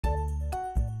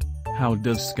How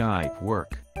does Skype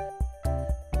work?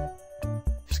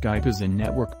 Skype is a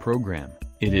network program.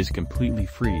 It is completely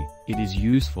free, it is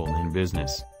useful in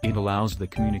business, it allows the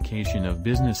communication of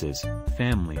businesses,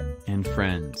 family, and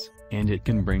friends, and it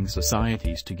can bring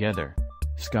societies together.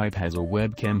 Skype has a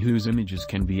webcam whose images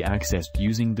can be accessed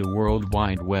using the World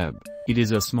Wide Web. It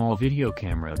is a small video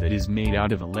camera that is made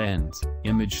out of a lens,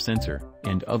 image sensor,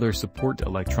 and other support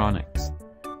electronics.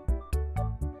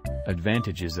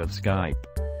 Advantages of Skype.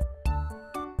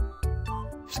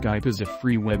 Skype is a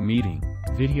free web meeting,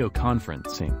 video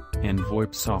conferencing, and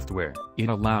VoIP software. It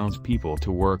allows people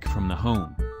to work from the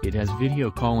home. It has video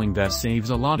calling that saves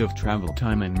a lot of travel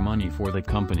time and money for the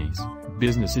companies.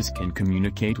 Businesses can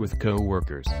communicate with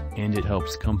co-workers, and it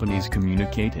helps companies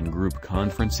communicate in group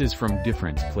conferences from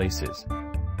different places.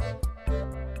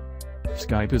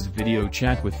 Skype is video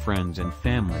chat with friends and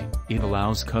family. It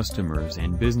allows customers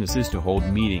and businesses to hold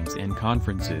meetings and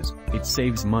conferences. It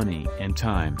saves money and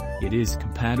time. It is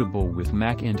compatible with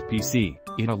Mac and PC.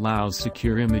 It allows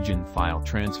secure image and file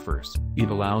transfers. It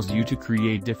allows you to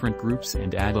create different groups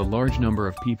and add a large number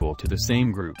of people to the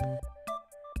same group.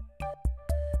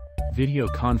 Video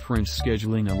conference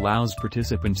scheduling allows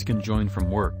participants can join from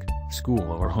work,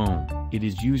 school or home. It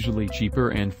is usually cheaper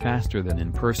and faster than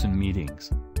in-person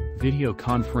meetings. Video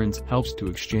conference helps to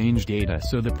exchange data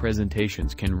so the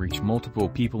presentations can reach multiple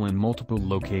people in multiple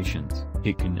locations.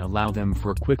 It can allow them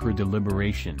for quicker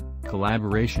deliberation,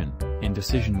 collaboration, and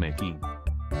decision-making.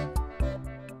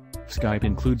 Skype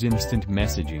includes instant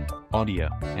messaging, audio,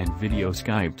 and video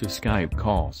Skype-to-Skype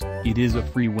calls. It is a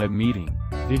free web meeting,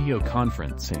 video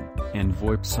conferencing, and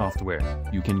VoIP software.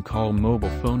 You can call mobile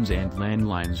phones and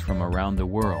landlines from around the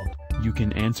world. You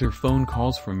can answer phone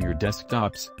calls from your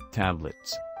desktops,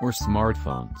 tablets, or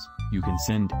smartphones. You can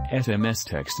send SMS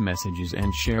text messages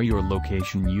and share your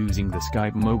location using the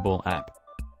Skype mobile app.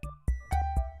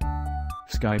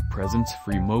 Skype presents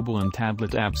free mobile and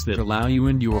tablet apps that allow you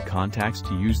and your contacts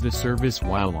to use the service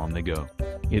while on the go.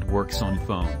 It works on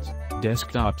phones,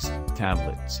 desktops,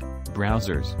 tablets,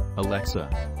 browsers, Alexa,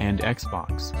 and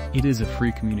Xbox. It is a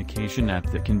free communication app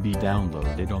that can be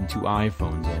downloaded onto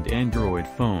iPhones and Android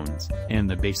phones, and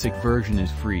the basic version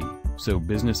is free, so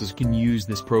businesses can use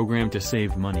this program to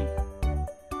save money.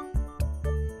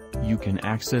 You can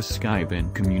access Skype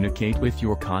and communicate with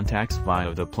your contacts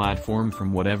via the platform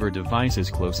from whatever device is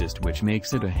closest, which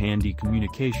makes it a handy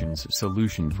communications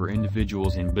solution for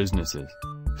individuals and businesses.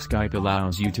 Skype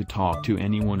allows you to talk to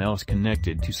anyone else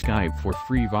connected to Skype for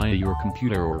free via your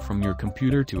computer or from your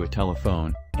computer to a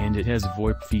telephone, and it has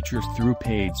VoIP features through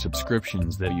paid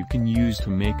subscriptions that you can use to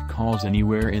make calls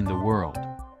anywhere in the world.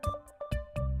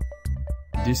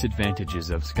 Disadvantages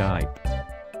of Skype.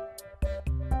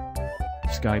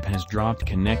 Skype has dropped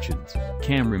connections,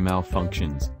 camera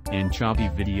malfunctions, and choppy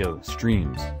video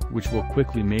streams, which will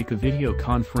quickly make a video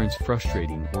conference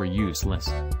frustrating or useless.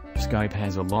 Skype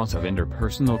has a loss of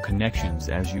interpersonal connections,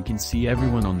 as you can see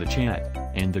everyone on the chat,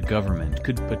 and the government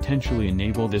could potentially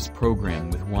enable this program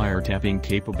with wiretapping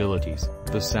capabilities.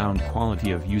 The sound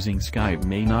quality of using Skype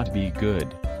may not be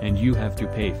good, and you have to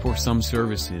pay for some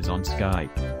services on Skype.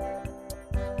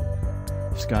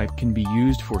 Skype can be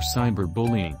used for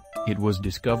cyberbullying. It was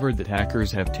discovered that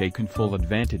hackers have taken full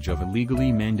advantage of a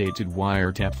legally mandated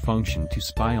wiretap function to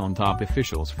spy on top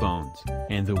officials' phones,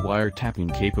 and the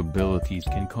wiretapping capabilities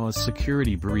can cause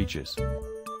security breaches.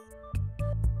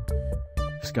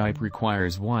 Skype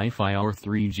requires Wi-Fi or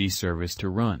 3G service to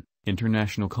run.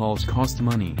 International calls cost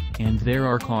money, and there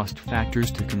are cost factors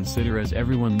to consider, as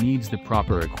everyone needs the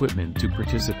proper equipment to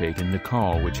participate in the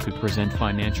call, which could present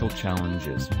financial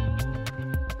challenges.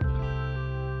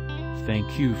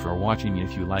 Thank you for watching.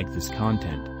 If you like this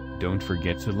content, don't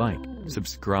forget to like,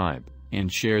 subscribe,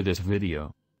 and share this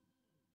video.